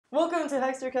Welcome to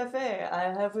Hackster Cafe.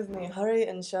 I have with me Hari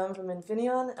and Sham from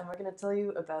Infineon, and we're going to tell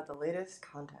you about the latest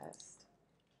contest.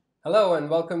 Hello and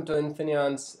welcome to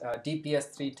Infineon's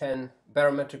DPS310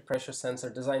 Barometric Pressure Sensor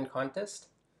Design Contest.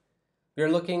 We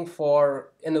are looking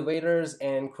for innovators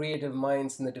and creative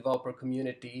minds in the developer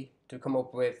community to come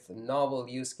up with novel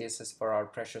use cases for our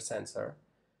pressure sensor.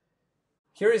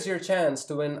 Here is your chance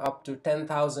to win up to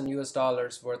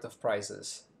 $10,000 worth of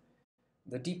prizes.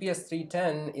 The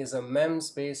DPS310 is a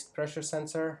MEMS-based pressure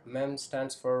sensor. MEMS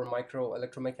stands for Micro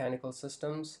Electromechanical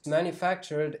Systems. It's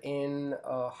manufactured in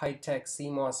a high-tech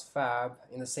CMOS fab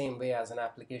in the same way as an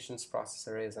applications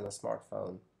processor is in a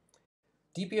smartphone.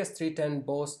 DPS310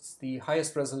 boasts the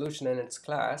highest resolution in its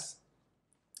class,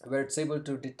 where it's able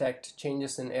to detect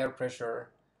changes in air pressure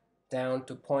down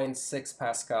to 0.6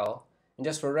 Pascal. And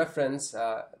just for reference,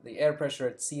 the air pressure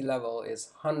at sea level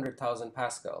is 100,000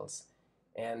 pascals.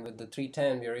 And with the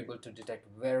 310, we are able to detect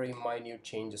very minute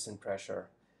changes in pressure.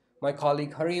 My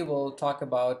colleague Hari will talk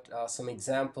about some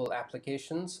example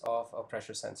applications of a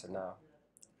pressure sensor now.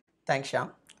 Thanks,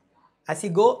 Shyam. As you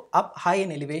go up high in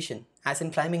elevation, as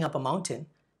in climbing up a mountain,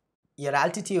 your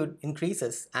altitude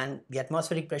increases and the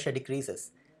atmospheric pressure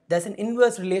decreases. There's an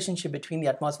inverse relationship between the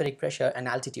atmospheric pressure and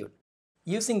altitude.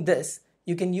 Using this,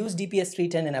 you can use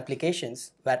DPS310 in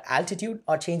applications where altitude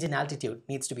or change in altitude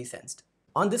needs to be sensed.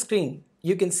 On the screen,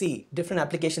 you can see different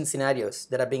application scenarios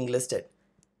that are being listed.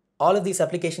 All of these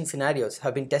application scenarios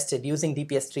have been tested using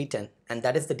DPS310, and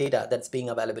that is the data that's being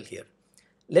available here.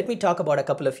 Let me talk about a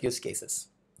couple of use cases.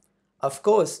 Of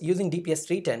course, using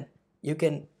DPS310, you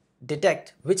can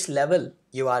detect which level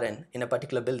you are in a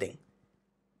particular building.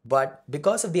 But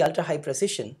because of the ultra-high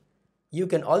precision, you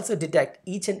can also detect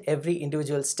each and every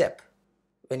individual step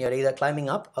when you're either climbing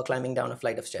up or climbing down a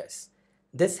flight of stairs.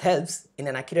 This helps in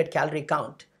an accurate calorie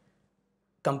count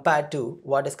compared to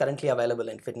what is currently available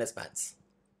in fitness bands.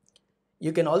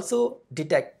 You can also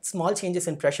detect small changes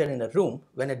in pressure in a room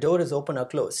when a door is open or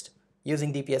closed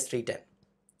using DPS310.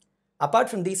 Apart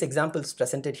from these examples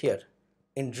presented here,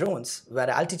 in drones where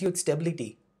altitude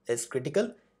stability is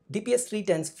critical,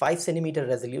 DPS310's 5 cm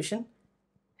resolution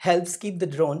helps keep the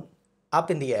drone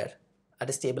up in the air at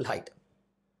a stable height.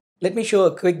 Let me show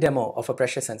a quick demo of a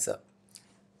pressure sensor.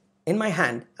 In my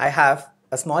hand, I have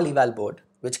a small eval board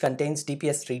which contains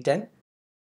DPS310,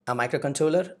 a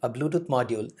microcontroller, a Bluetooth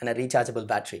module, and a rechargeable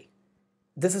battery.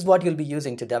 This is what you'll be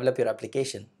using to develop your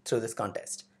application through this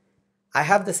contest. I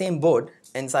have the same board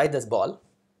inside this ball,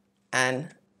 and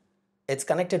it's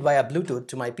connected via Bluetooth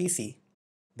to my PC,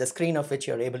 the screen of which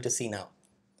you're able to see now.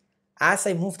 As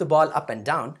I move the ball up and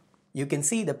down, you can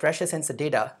see the pressure sensor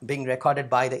data being recorded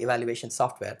by the evaluation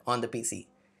software on the PC.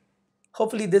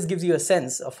 Hopefully this gives you a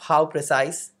sense of how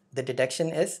precise the detection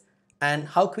is and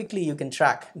how quickly you can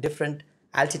track different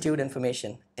altitude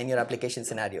information in your application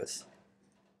scenarios.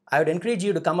 I would encourage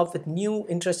you to come up with new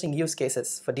interesting use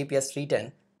cases for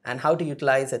DPS310 and how to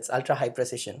utilize its ultra-high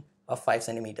precision of 5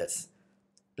 centimeters.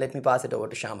 Let me pass it over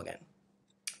to Shyam again.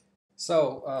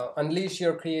 So unleash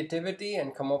your creativity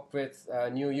and come up with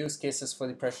new use cases for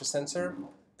the pressure sensor.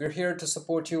 We're here to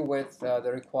support you with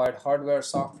the required hardware,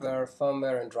 software,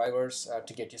 firmware, and drivers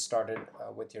to get you started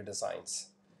with your designs.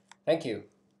 Thank you.